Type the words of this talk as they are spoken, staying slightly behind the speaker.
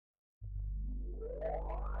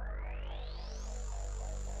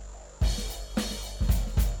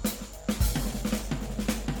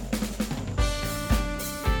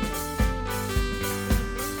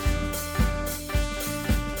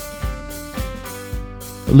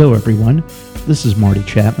Hello, everyone. This is Marty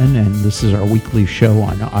Chapman, and this is our weekly show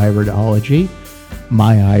on Iridology,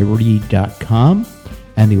 myiread.com,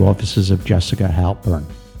 and the offices of Jessica Halpern.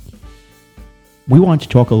 We want to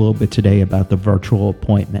talk a little bit today about the virtual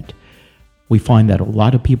appointment. We find that a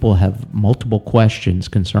lot of people have multiple questions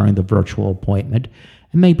concerning the virtual appointment,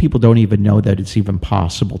 and many people don't even know that it's even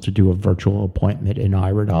possible to do a virtual appointment in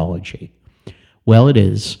Iridology. Well, it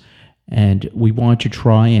is, and we want to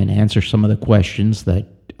try and answer some of the questions that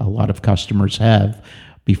a lot of customers have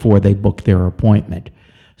before they book their appointment.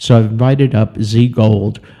 So I've invited up Z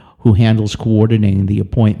Gold, who handles coordinating the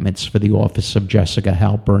appointments for the office of Jessica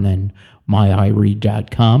Halpern and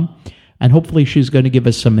myiread.com, and hopefully she's going to give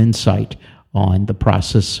us some insight on the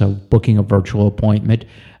process of booking a virtual appointment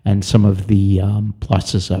and some of the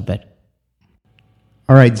pluses of it.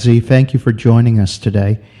 All right, Z, thank you for joining us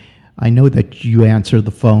today. I know that you answer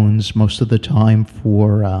the phones most of the time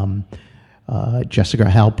for Jessica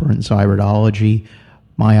Halpern's Iridology,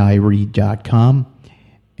 myiread.com,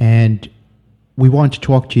 and we want to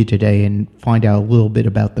talk to you today and find out a little bit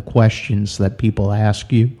about the questions that people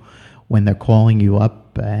ask you when they're calling you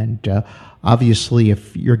up. And obviously,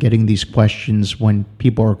 if you're getting these questions when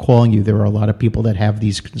people are calling you, there are a lot of people that have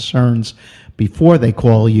these concerns before they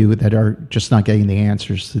call you that are just not getting the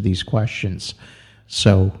answers to these questions.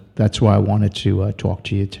 So that's why I wanted to talk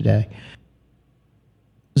to you today.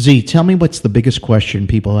 Z, tell me what's the biggest question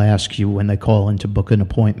people ask you when they call in to book an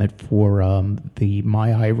appointment for the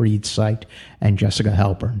myiread site and Jessica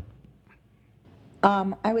Halpern.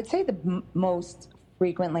 I would say the most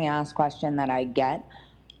frequently asked question that I get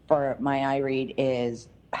for myiread is,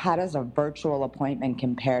 how does a virtual appointment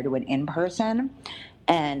compare to an in-person?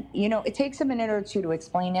 And, it takes a minute or two to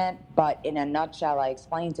explain it, but in a nutshell, I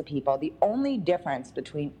explain to people the only difference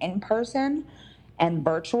between in-person and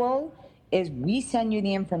virtual is we send you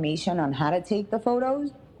the information on how to take the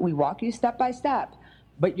photos. We walk you step by step,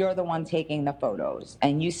 but you're the one taking the photos.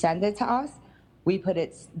 And you send it to us. We put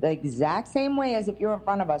it the exact same way as if you're in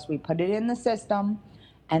front of us. We put it in the system,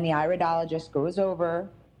 and the iridologist goes over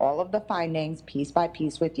all of the findings piece by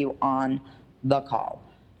piece with you on the call.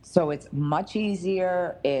 So it's much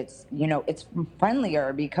easier. It's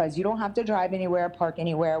friendlier because you don't have to drive anywhere, park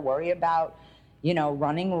anywhere, worry about,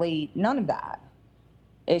 running late, none of that.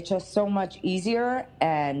 It's just so much easier,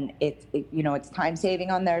 and it's time saving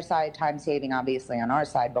on their side, time saving obviously on our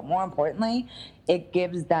side, but more importantly, it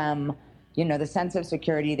gives them, the sense of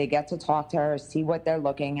security. They get to talk to her, see what they're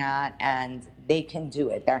looking at, and they can do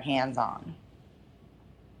it. They're hands-on.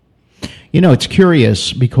 It's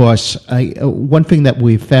curious because one thing that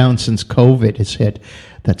we've found since COVID has hit,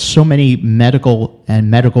 that so many medical and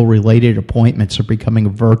medical-related appointments are becoming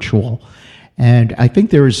virtual. And I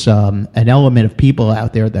think there's an element of people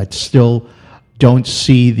out there that still don't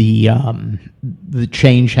see the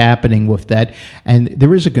change happening with that, and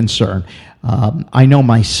there is a concern. I know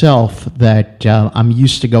myself that I'm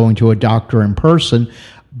used to going to a doctor in person,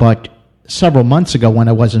 but several months ago when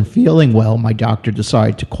I wasn't feeling well, my doctor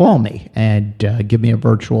decided to call me and give me a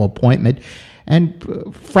virtual appointment. And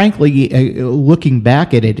frankly, looking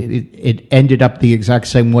back at it, it ended up the exact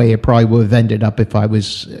same way it probably would have ended up if I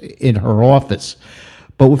was in her office.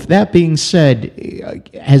 But with that being said,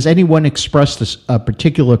 has anyone expressed a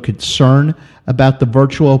particular concern about the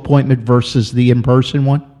virtual appointment versus the in-person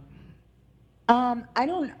one? I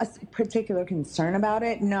don't a particular concern about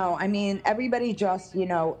it. No, I mean, everybody just,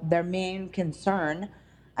 their main concern,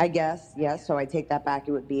 I guess, yes, so I take that back,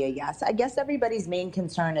 it would be a yes. I guess everybody's main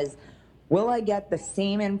concern is, will I get the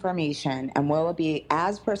same information and will it be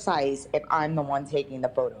as precise if I'm the one taking the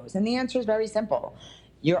photos? And the answer is very simple.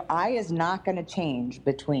 Your eye is not going to change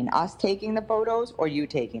between us taking the photos or you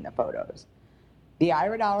taking the photos. The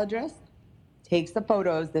iridologist takes the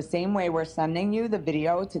photos the same way we're sending you the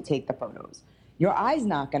video to take the photos. Your eye's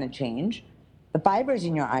not going to change. The fibers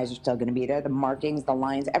in your eyes are still going to be there, the markings, the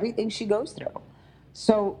lines, everything she goes through.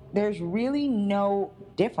 So there's really no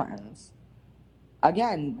difference.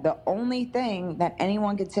 Again, the only thing that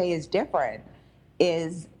anyone could say is different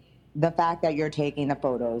is the fact that you're taking the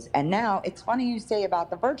photos. And now it's funny you say about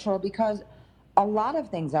the virtual because a lot of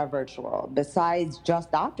things are virtual besides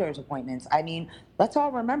just doctor's appointments. I mean, let's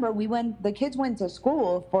all remember the kids went to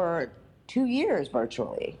school for 2 years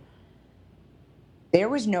virtually. There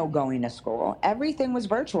was no going to school. Everything was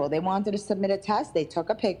virtual. They wanted to submit a test. They took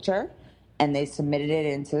a picture and they submitted it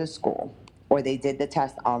into the school, or they did the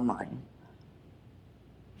test online.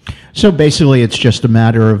 So basically, it's just a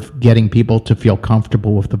matter of getting people to feel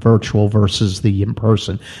comfortable with the virtual versus the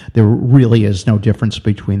in-person. There really is no difference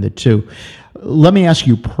between the two. Let me ask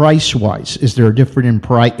you, price-wise, is there a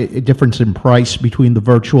difference in price between the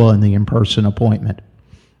virtual and the in-person appointment?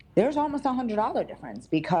 there's almost $100 difference,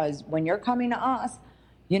 because when you're coming to us,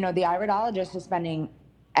 the iridologist is spending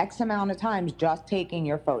X amount of times just taking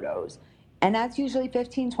your photos. And that's usually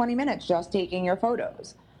 15, 20 minutes just taking your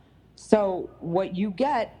photos. So what you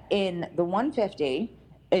get in the 150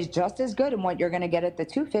 is just as good in what you're going to get at the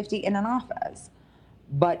 250 in an office.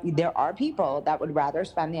 But there are people that would rather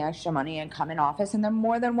spend the extra money and come in office, and they're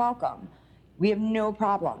more than welcome. We have no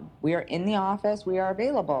problem. We are in the office, we are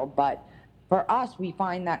available. But for us, we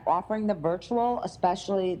find that offering the virtual,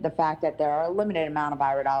 especially the fact that there are a limited amount of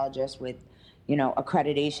iridologists with,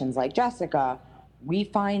 accreditations like Jessica, we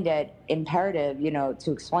find it imperative,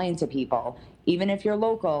 to explain to people, even if you're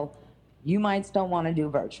local, you might still want to do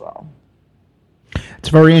virtual. It's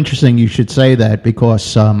very interesting you should say that,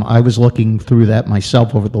 because I was looking through that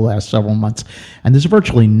myself over the last several months, and there's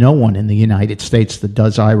virtually no one in the United States that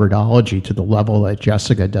does iridology to the level that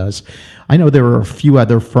Jessica does. I know there are a few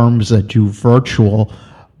other firms that do virtual,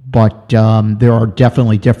 but there are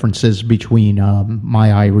definitely differences between my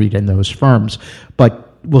iRead and those firms. But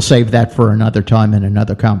we'll save that for another time and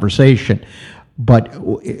another conversation. But,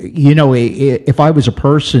 if I was a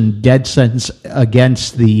person dead set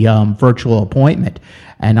against the virtual appointment,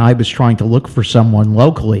 and I was trying to look for someone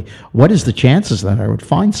locally, what is the chances that I would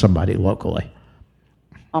find somebody locally?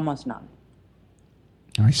 Almost none.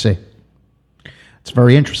 I see. It's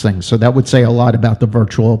very interesting. So that would say a lot about the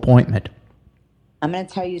virtual appointment. I'm going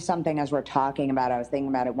to tell you something as we're talking about it. I was thinking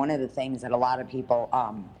about it. One of the things that a lot of people,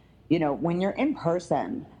 when you're in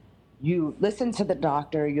person, you listen to the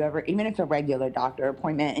doctor, even if a regular doctor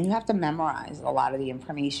appointment, and you have to memorize a lot of the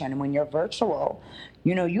information. And when you're virtual,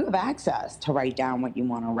 you have access to write down what you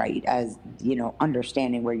want to write, as,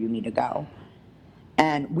 understanding where you need to go.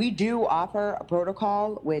 And we do offer a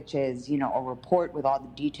protocol, which is, a report with all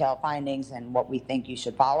the detailed findings and what we think you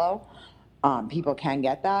should follow. People can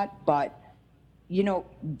get that, but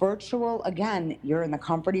virtual, again, you're in the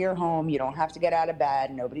comfort of your home. You don't have to get out of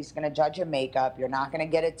bed. Nobody's going to judge your makeup. You're not going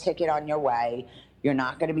to get a ticket on your way. You're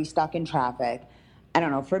not going to be stuck in traffic. I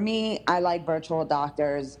don't know. For me, I like virtual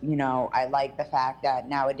doctors. I like the fact that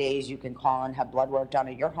nowadays you can call and have blood work done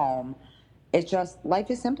at your home. It's just,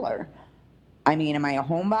 life is simpler. I mean, am I a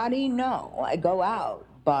homebody? No, I go out,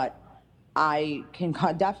 but I can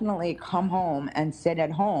definitely come home and sit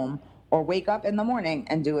at home, or wake up in the morning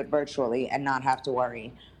and do it virtually and not have to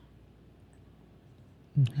worry.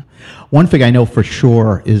 One thing I know for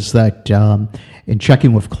sure is that in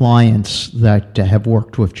checking with clients that have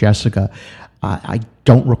worked with Jessica, I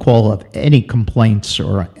don't recall of any complaints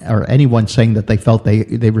or anyone saying that they felt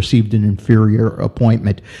they received an inferior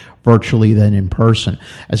appointment virtually than in person.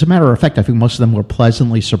 As a matter of fact, I think most of them were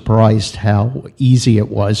pleasantly surprised how easy it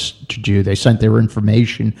was to do. They sent their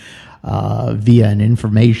information via an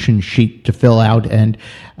information sheet to fill out, and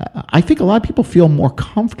I think a lot of people feel more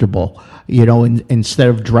comfortable, instead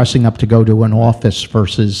of dressing up to go to an office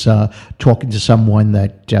versus talking to someone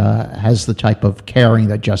that has the type of caring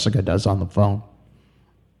that Jessica does on the phone.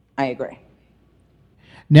 I agree.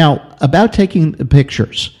 Now, about taking the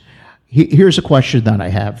pictures, here's a question that I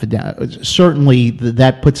have. Certainly,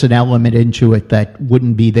 that puts an element into it that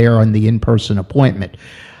wouldn't be there on the in-person appointment.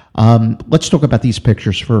 Let's talk about these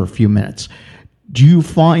pictures for a few minutes. Do you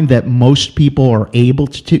find that most people are able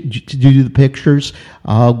to do the pictures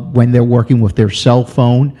when they're working with their cell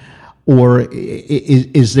phone, or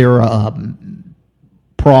is there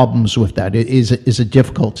problems with that? Is it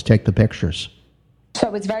difficult to take the pictures?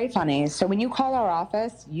 So it's very funny. So when you call our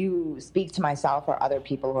office, you speak to myself or other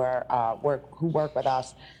people who work with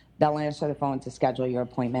us. They'll answer the phone to schedule your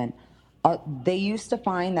appointment. They used to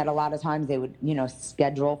find that a lot of times they would,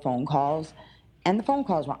 schedule phone calls, and the phone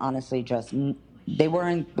calls were honestly they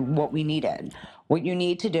weren't what we needed. What you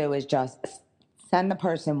need to do is just send the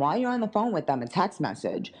person, while you're on the phone with them, a text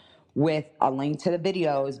message with a link to the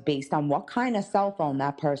videos based on what kind of cell phone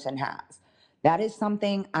that person has. That is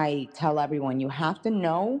something I tell everyone. You have to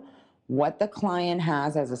know what the client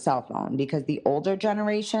has as a cell phone, because the older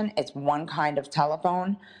generation, it's one kind of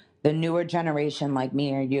telephone. The newer generation, like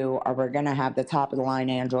me or you, we're going to have the top of the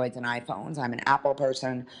line Androids and iPhones. I'm an Apple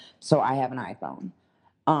person, so I have an iPhone.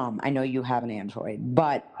 I know you have an Android.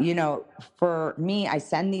 But, for me, I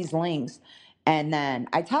send these links, and then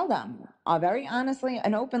I tell them very honestly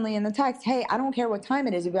and openly in the text, hey, I don't care what time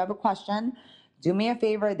it is. If you have a question, do me a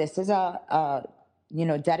favor. This is a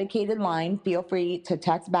dedicated line. Feel free to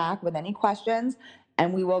text back with any questions,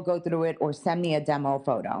 and we will go through it, or send me a demo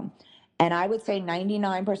photo. And I would say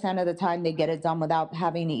 99% of the time they get it done without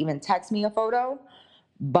having to even text me a photo.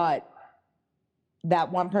 But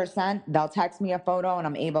that 1%, they'll text me a photo and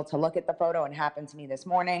I'm able to look at the photo. And happened to me this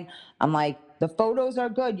morning. I'm like, the photos are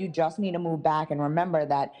good. You just need to move back and remember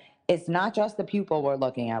that it's not just the pupil we're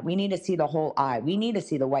looking at. We need to see the whole eye. We need to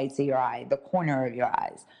see the whites of your eye, the corner of your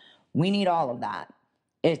eyes. We need all of that.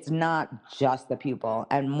 It's not just the pupil.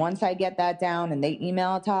 And once I get that down and they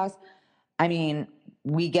email it to us, I mean,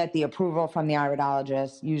 we get the approval from the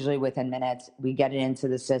iridologist, usually within minutes. We get it into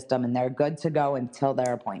the system and they're good to go until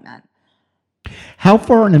their appointment. How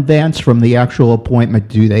far in advance from the actual appointment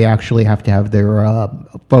do they actually have to have their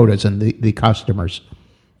photos and the customers?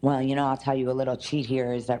 Well, I'll tell you a little cheat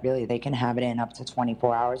here is that really they can have it in up to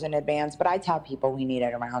 24 hours in advance, but I tell people we need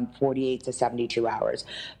it around 48 to 72 hours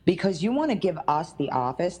because you want to give us, the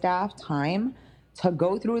office staff, time to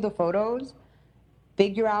go through the photos,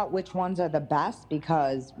 figure out which ones are the best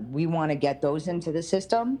because we want to get those into the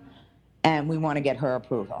system and we want to get her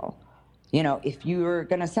approval. If you're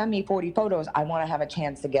going to send me 40 photos, I want to have a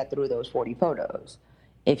chance to get through those 40 photos.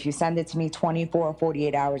 If you send it to me 24 or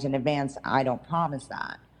 48 hours in advance, I don't promise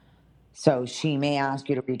that. So she may ask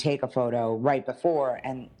you to retake a photo right before.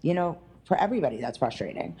 And, for everybody, that's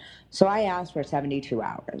frustrating. So I asked for 72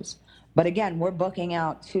 hours. But again, we're booking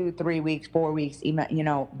out 2, 3 weeks, 4 weeks, even,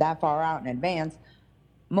 that far out in advance.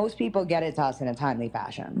 Most people get it to us in a timely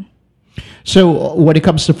fashion. So when it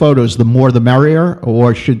comes to photos, the more the merrier,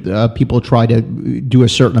 or should people try to do a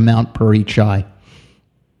certain amount per each eye?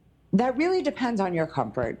 That really depends on your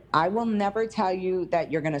comfort. I will never tell you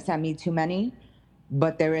that you're going to send me too many,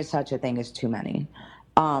 but there is such a thing as too many.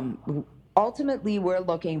 Ultimately, we're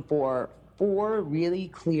looking for 4 really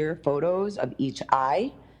clear photos of each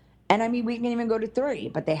eye. And I mean, we can even go to 3,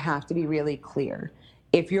 but they have to be really clear.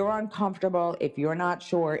 If you're uncomfortable, if you're not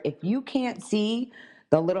sure, if you can't see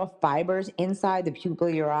the little fibers inside the pupil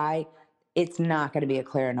of your eye, it's not going to be a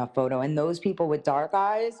clear enough photo. And those people with dark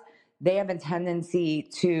eyes, they have a tendency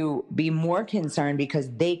to be more concerned because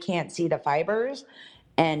they can't see the fibers.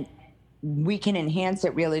 And we can enhance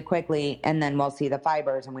it really quickly and then we'll see the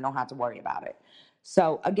fibers and we don't have to worry about it.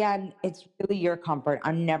 So again, it's really your comfort.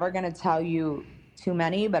 I'm never going to tell you too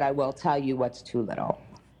many, but I will tell you what's too little.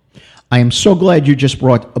 I am so glad you just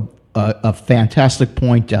brought a fantastic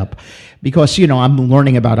point up because, I'm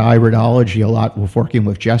learning about iridology a lot with working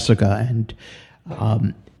with Jessica,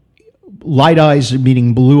 and light eyes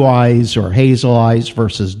meaning blue eyes or hazel eyes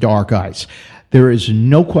versus dark eyes. There is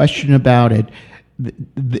no question about it.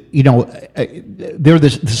 They're the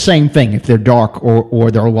same thing if they're dark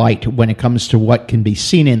or they're light when it comes to what can be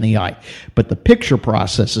seen in the eye. But the picture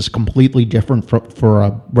process is completely different for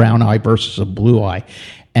a brown eye versus a blue eye.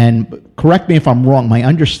 And correct me if I'm wrong, my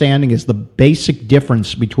understanding is the basic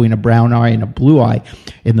difference between a brown eye and a blue eye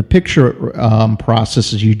in the picture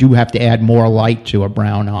process is you do have to add more light to a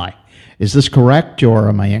brown eye. Is this correct or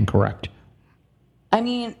am I incorrect? I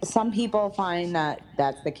mean, some people find that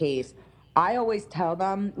that's the case. I always tell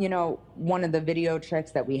them, one of the video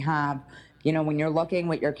tricks that we have, when you're looking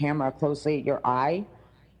with your camera closely at your eye,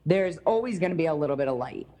 there's always going to be a little bit of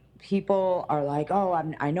light. People are like, oh,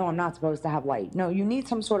 I know I'm not supposed to have light. No, you need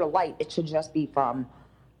some sort of light. It should just be from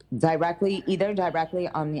either directly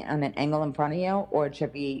on an angle in front of you, or it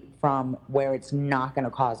should be from where it's not going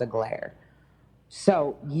to cause a glare.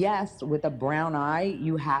 So yes, with a brown eye,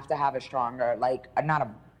 you have to have a stronger, not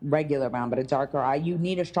a regular brown, but a darker eye. You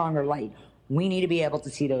need a stronger light. We need to be able to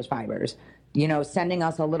see those fibers. Sending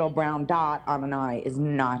us a little brown dot on an eye is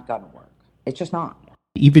not going to work. It's just not.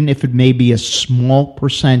 Even if it may be a small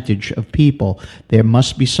percentage of people, there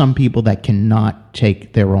must be some people that cannot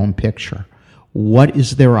take their own picture. What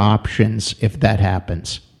is their options if that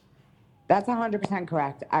happens? That's 100%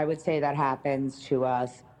 correct. I would say that happens to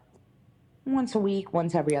us once a week,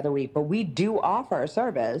 once every other week. But we do offer a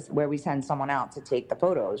service where we send someone out to take the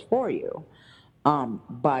photos for you.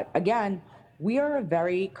 But again, we are a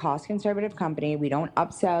very cost conservative company. We don't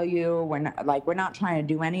upsell you. We're not trying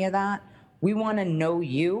to do any of that. We want to know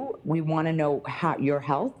you. We want to know your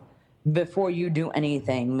health before you do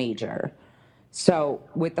anything major. So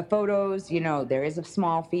with the photos, there is a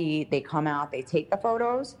small fee. They come out, they take the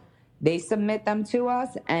photos, they submit them to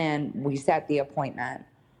us, and we set the appointment.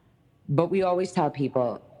 But we always tell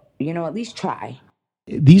people, at least try.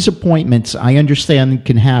 These appointments, I understand,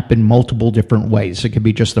 can happen multiple different ways. It could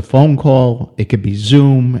be just a phone call. It could be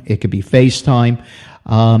Zoom. It could be FaceTime.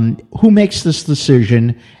 Who makes this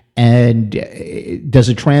decision? And does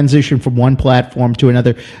it transition from one platform to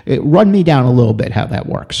another? Run me down a little bit how that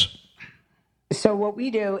works. So what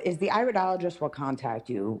we do is the iridologist will contact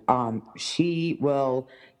you. She will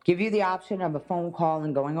give you the option of a phone call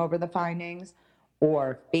and going over the findings,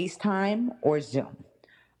 or FaceTime or Zoom.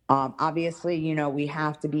 Obviously, we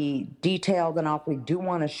have to be detailed enough. We do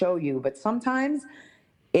want to show you, but sometimes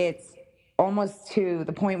it's almost to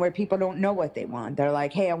the point where people don't know what they want. They're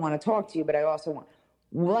like, hey, I want to talk to you, but I also want,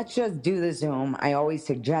 let's just do the Zoom. I always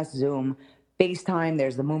suggest Zoom. FaceTime,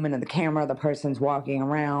 there's the movement of the camera, the person's walking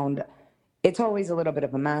around. It's always a little bit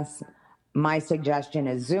of a mess. My suggestion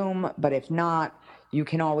is Zoom, but if not, you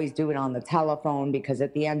can always do it on the telephone, because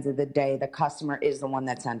at the end of the day, the customer is the one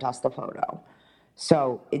that sent us the photo.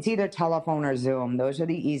 So it's either telephone or Zoom. Those are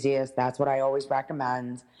the easiest. That's what I always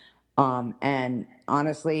recommend. And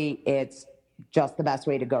honestly, it's just the best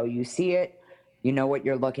way to go. You see it, you know what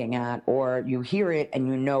you're looking at, or you hear it and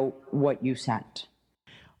you know what you sent.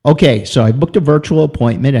 Okay, so I booked a virtual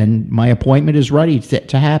appointment and my appointment is ready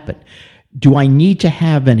to happen. Do I need to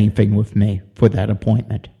have anything with me for that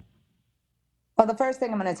appointment? Well, the first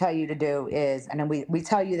thing I'm going to tell you to do is, and we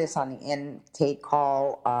tell you this on the intake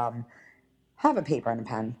call, have a paper and a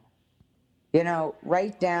pen.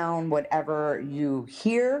 Write down whatever you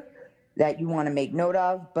hear that you want to make note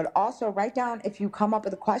of, but also write down if you come up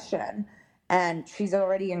with a question and she's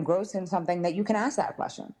already engrossed in something, that you can ask that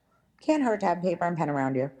question. Can't hurt to have paper and pen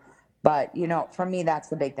around you. But, for me, that's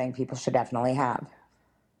the big thing people should definitely have.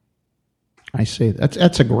 I see.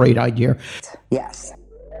 That's a great idea. Yes.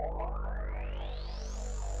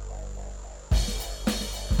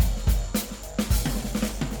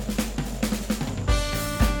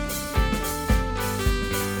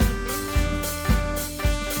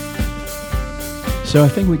 So I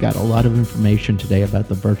think we got a lot of information today about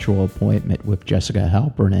the virtual appointment with Jessica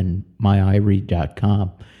Halpern and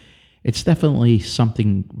myiread.com. It's definitely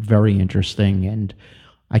something very interesting, and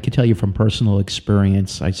I can tell you from personal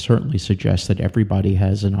experience, I certainly suggest that everybody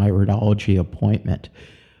has an iridology appointment.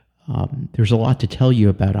 There's a lot to tell you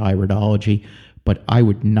about iridology, but I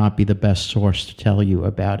would not be the best source to tell you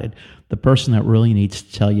about it. The person that really needs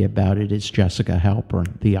to tell you about it is Jessica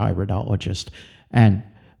Halpern, the iridologist, and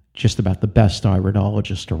just about the best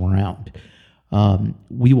iridologist around.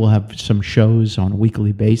 We will have some shows on a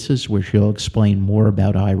weekly basis where she'll explain more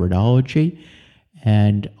about iridology,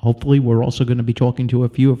 and hopefully we're also going to be talking to a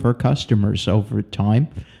few of her customers over time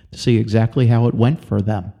to see exactly how it went for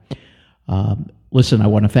them. Listen, I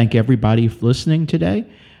want to thank everybody for listening today,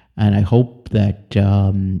 and I hope that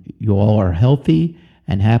you all are healthy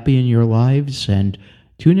and happy in your lives, and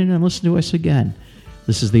tune in and listen to us again.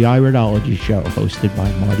 This is the Iridology Show, hosted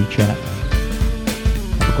by Marty Chapman.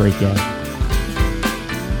 Have a great day.